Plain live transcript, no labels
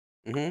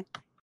Mm-hmm.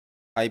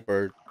 Hi,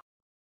 Bird.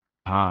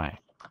 Hi.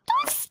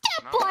 Don't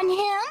step on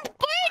him!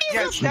 Bird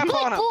is a step good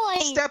on him. boy!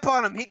 Step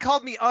on him. He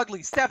called me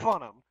ugly. Step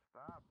on him.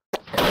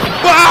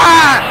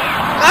 Ah!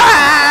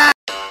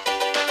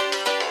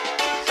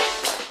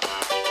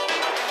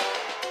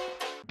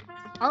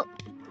 Oh,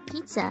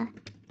 pizza.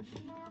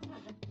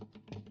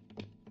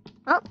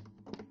 Oh.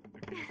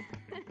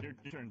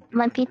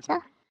 My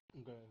pizza?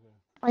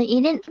 Oh,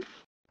 you didn't?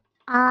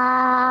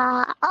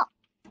 Oh.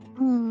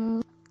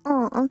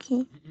 Oh,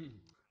 okay.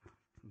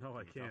 No,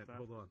 I can't.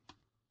 Hold on.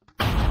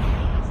 This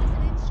is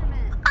an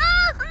instrument.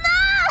 Oh,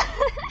 no!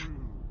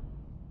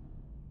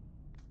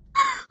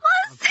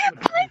 I'm trying to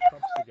put these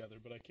cups together,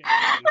 but I can't.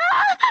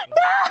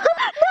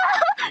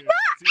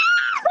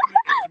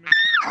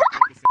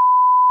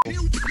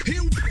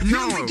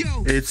 No,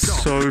 it's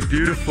so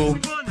beautiful.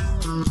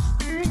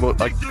 Well,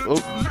 like,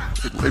 oh,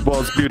 it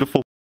was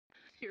beautiful.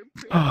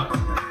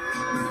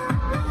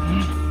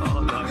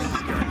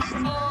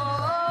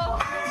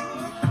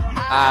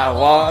 I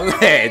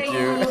won't let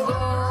you.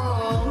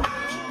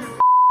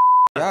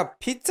 Yeah,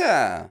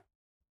 pizza.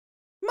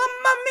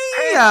 Mamma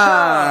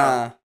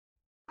mia!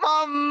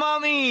 Mamma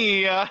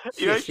mia!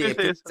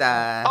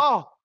 Pizza.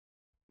 Oh!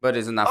 But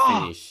it's not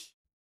finished.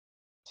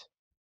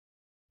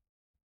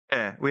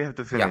 Yeah, we have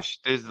to finish.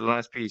 This is the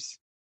last piece.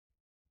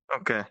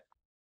 Okay.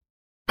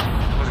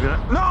 What's gonna...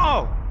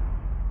 No!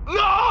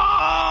 No!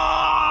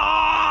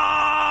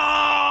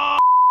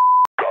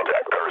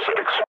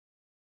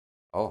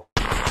 Oh.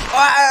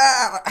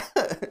 Ah!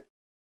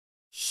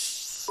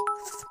 Shh.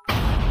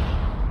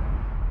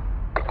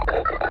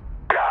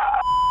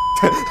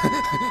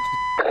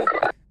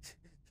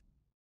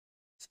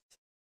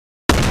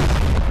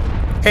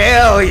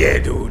 Hell yeah,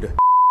 dude.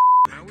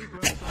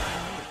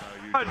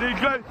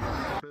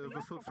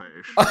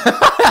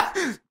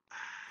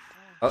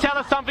 Tell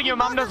us something your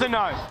mum doesn't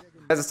know.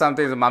 That's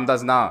something the mom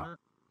does know.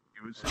 He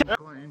was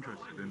quite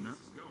interested in that.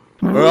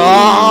 You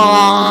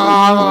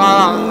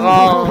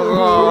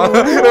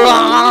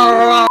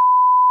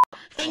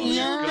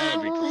gotta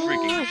be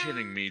freaking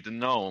kidding me, the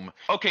gnome.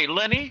 Okay,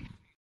 Lenny.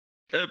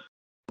 No,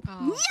 I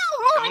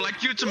would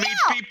like you to meet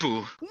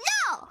people.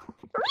 No!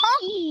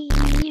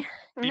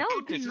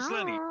 People, this is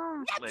Lenny.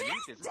 Lenny,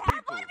 this is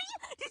people.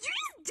 Did you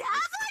just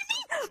dab on me?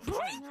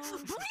 Boy,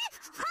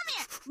 come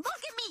here.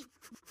 Look at me.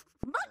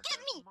 Look at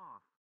me.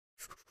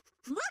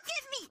 Look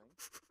at me.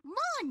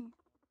 Moon.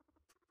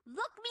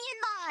 Look me in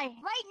the eye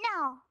right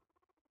now.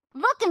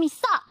 Look at me.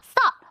 Stop.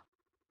 Stop.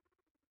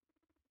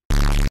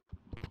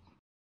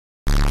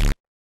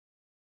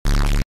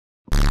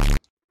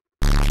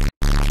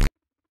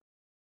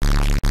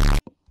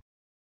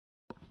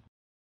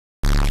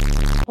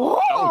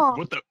 Oh,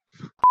 what the?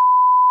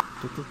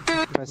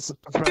 Press,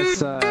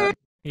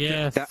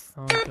 Yes. That-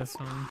 Oh, that's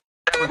one.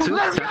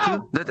 Let's go!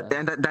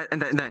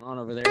 on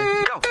over there. Go!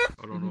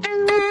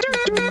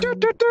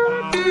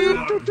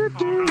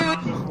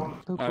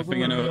 I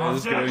think I know how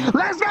this is going.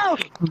 Let's go!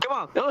 Come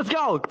on, let's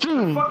go!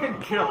 Fucking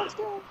kill it.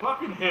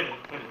 Fucking hit it.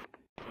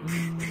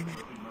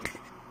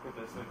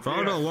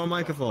 Frodo, one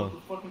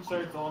microphone. Fucking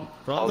shirt's on.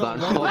 Hold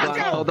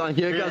on.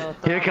 Here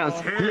it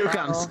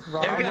comes.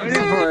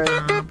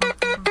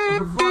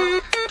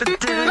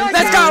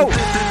 Let's go!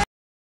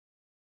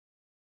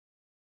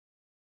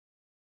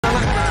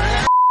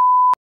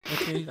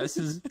 Okay, this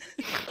is.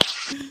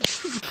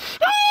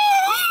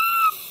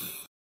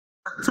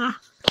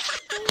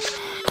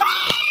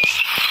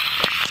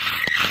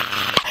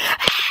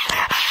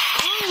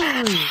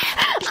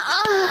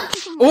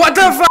 What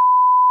the fuck?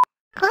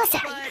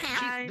 Closer.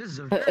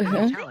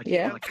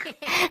 Yeah.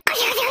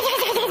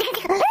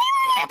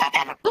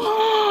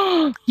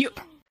 You.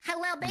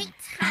 Hello, mate.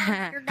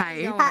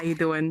 Hi, how you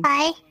doing?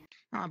 Hi.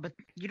 But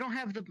you don't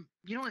have the,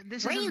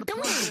 this What are isn't you the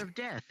doing? pleasure of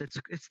death.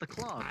 It's the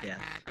claw of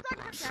death. That's what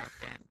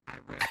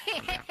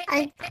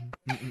I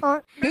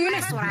thought.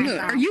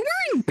 Are you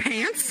wearing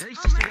pants?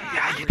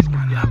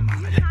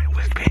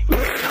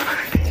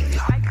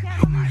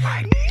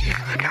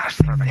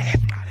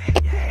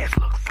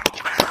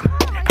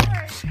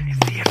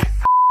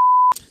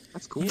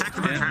 That's cool. Yeah,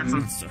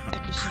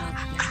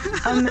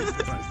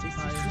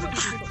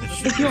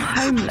 If you're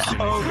homeless,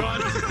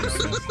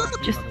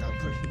 just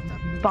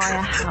buy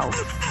a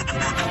house.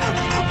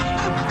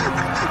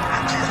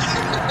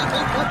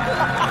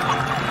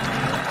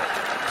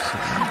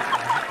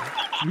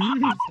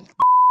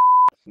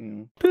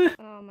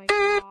 Oh my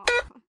god.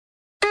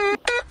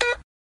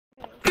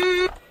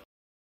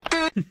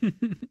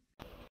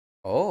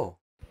 Oh.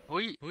 Who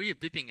are you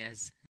beeping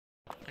as?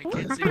 I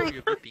can't see who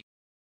you're beeping.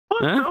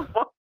 Huh?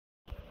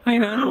 I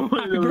know.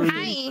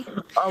 Hi. It's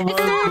not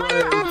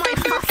like oh my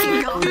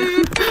fucking god.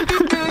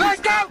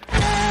 Let's go!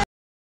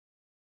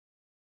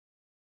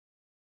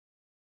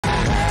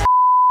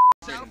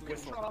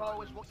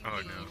 Self-control is what you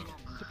need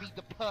to be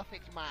the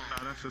perfect man.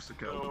 No, that's just a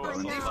girl.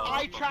 In this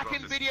eye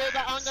tracking video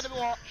that I'm going to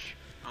watch,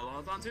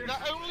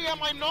 not only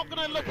am I not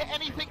going to look at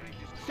anything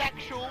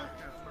sexual,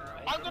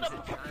 I'm going to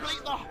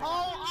complete the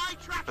whole eye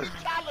tracking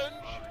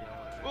challenge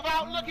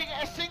without looking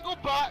at a single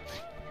butt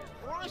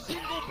or a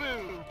single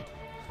boob.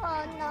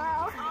 Oh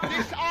no.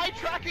 This eye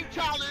tracking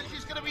challenge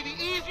is going to be the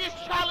easiest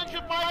challenge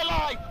of my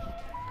life.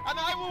 And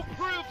I will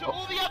prove to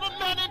all the other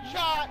men in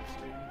chat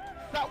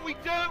that we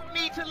don't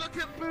need to look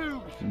at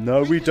boobs.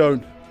 No, we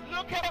don't.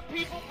 Look at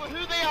people for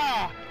who they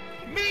are.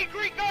 Me,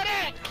 Greek God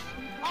X,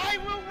 I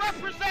will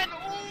represent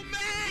all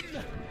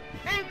men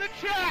in the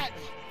chat.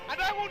 And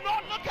I will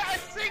not look at a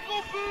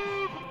single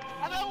boob.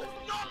 And I will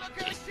not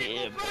look at a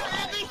single boob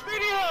in this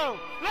video.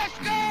 Let's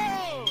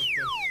go.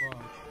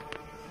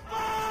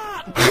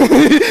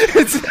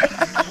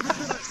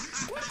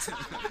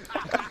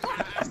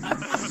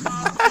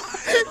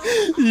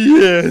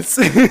 Yes.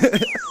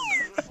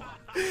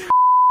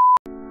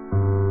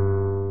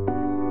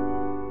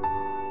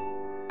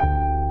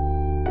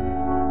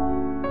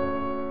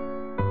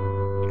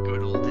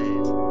 Good old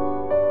days.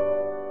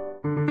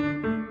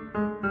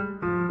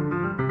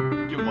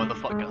 You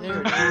motherfucker.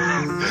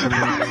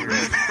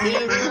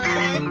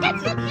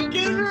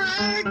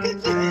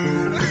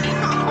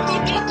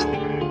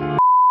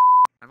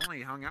 I've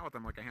only hung out with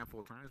him like a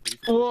handful of times.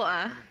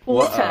 Water.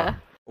 Water.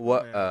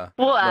 Water.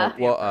 Water.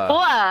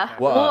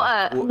 Water.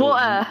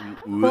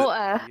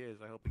 He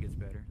is. I hope he gets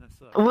better. That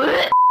sucks.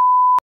 What?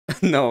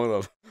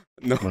 No.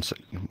 1 sec.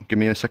 Give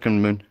me a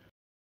second, Moon.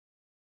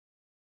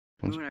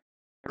 Moon, I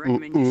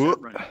recommend you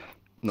start running.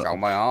 No. Chow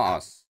my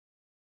ass.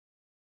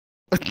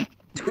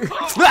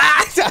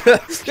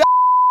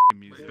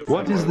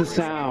 What is the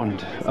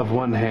sound of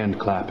one hand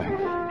clapping?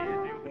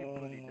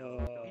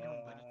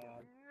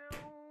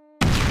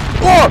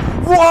 Whoa!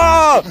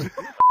 Whoa!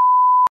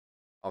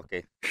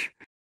 Okay.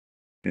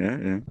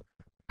 Yeah.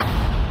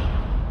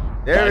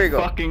 There we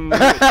go. Fucking.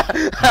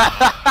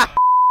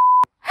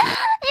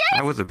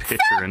 I was a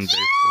pitcher in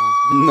baseball.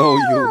 No,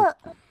 you.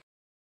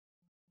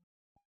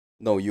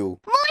 No, you.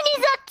 Moon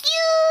is a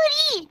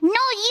cutie.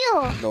 No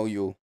you. No,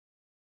 you.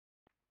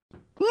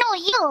 No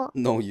you.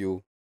 No,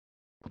 you.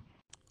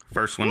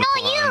 First one No, to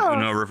fly, you.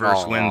 Uno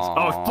reverse wins.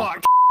 Oh,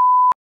 fuck.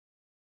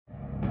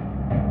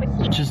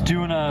 Just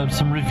doing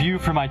some review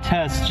for my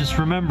test. Just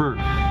remember,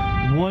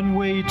 one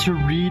way to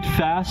read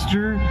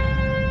faster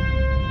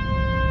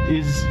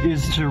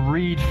is to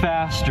read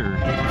faster.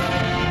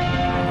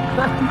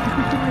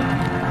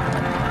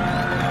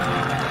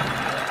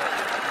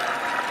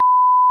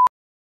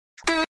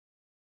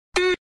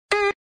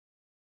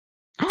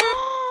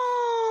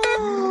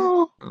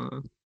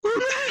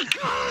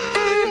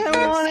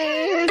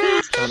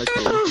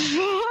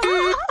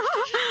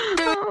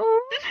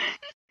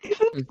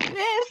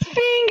 Best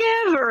thing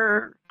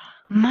ever.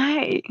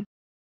 Mate.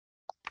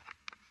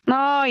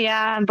 Oh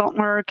yeah, don't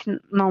work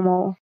no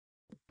more.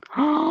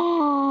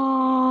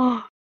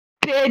 Oh,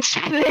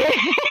 bitch,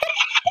 please.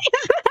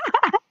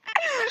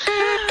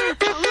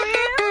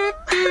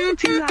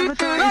 Two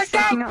avatars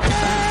sticking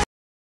outside.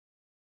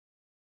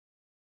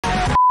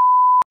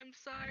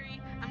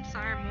 I'm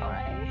sorry,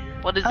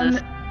 Moon. What is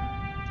this?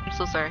 I'm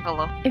so sorry.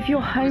 Hello. If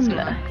you're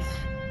homeless,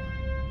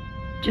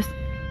 just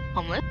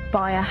Homeless?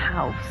 buy a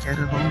house. Get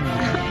a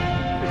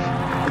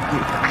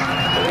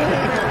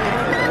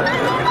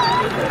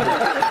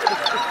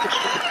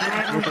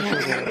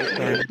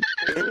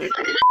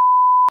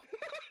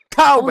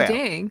Cowbell. Oh,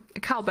 dang. A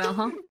cowbell,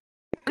 huh?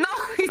 No,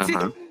 he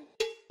didn't.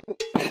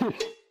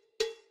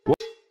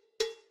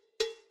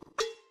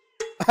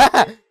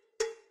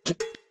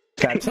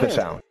 That's the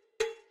sound.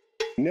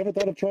 Never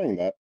thought of trying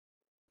that.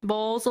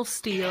 Balls of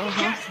steel,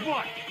 huh?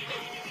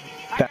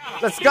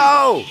 Let's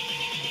go!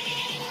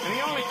 And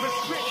the only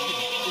prescription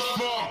is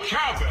more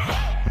cowbell.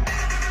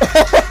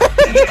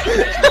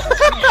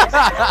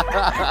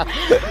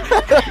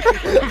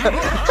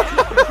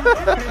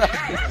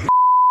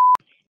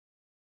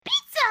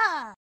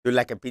 Pizza. You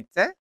like a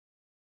pizza?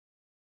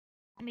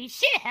 I mean,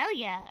 shit, hell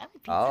yeah. I love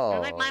pizza. Oh, I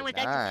like mine with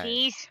extra nice.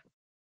 cheese.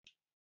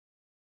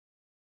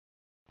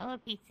 I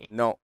love pizza.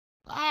 No,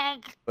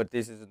 Lag. but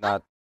this is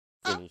not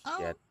finished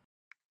yet.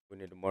 We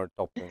need more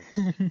topping.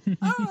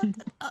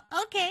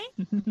 Okay.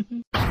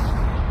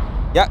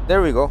 Yeah,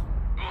 there we go.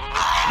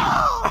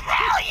 Oh,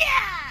 hell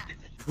yeah!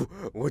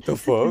 What the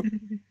fuck?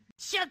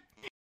 Shove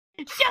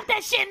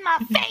that shit in my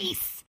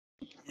face!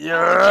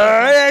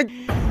 Yeah.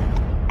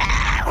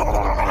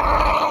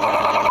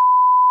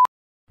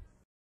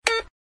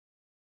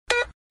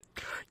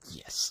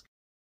 Yes.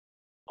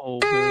 Oh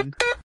man.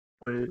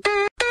 Wait.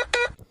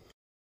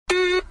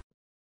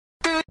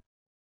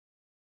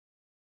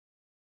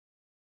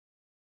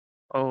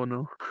 Oh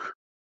no.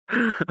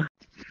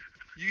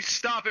 You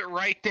stop it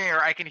right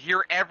there. I can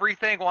hear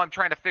everything while I'm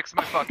trying to fix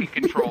my fucking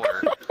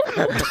controller.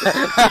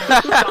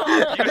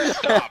 You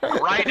stop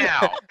right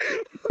now.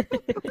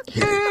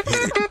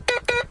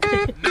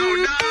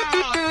 No.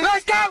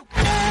 Let's go!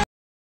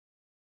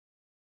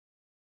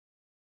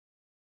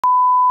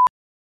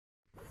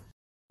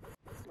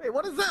 Wait,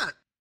 what is that?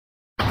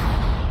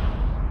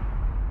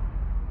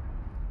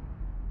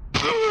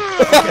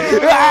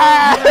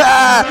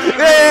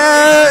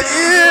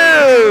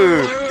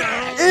 Ew!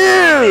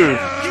 Ew!